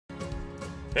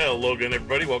Hello again,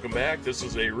 everybody. Welcome back. This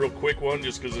is a real quick one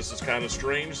just because this is kind of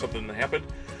strange. Something that happened.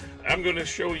 I'm going to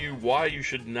show you why you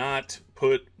should not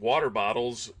put water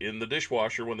bottles in the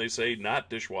dishwasher when they say not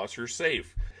dishwasher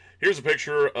safe. Here's a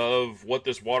picture of what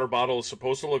this water bottle is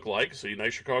supposed to look like. See,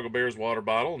 nice Chicago Bears water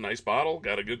bottle. Nice bottle.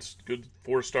 Got a good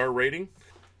 4-star rating.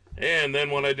 And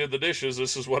then when I did the dishes,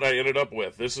 this is what I ended up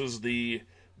with. This is the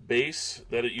base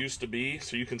that it used to be.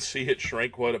 So you can see it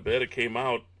shrank quite a bit. It came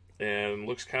out and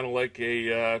looks kind of like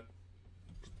a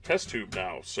test tube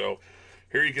now. So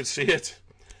here you can see it.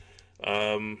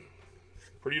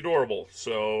 Pretty adorable.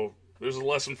 So there's a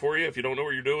lesson for you. If you don't know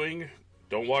what you're doing,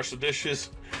 don't wash the dishes,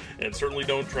 and certainly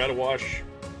don't try to wash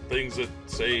things that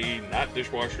say not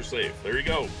dishwasher safe. There you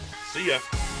go. See ya.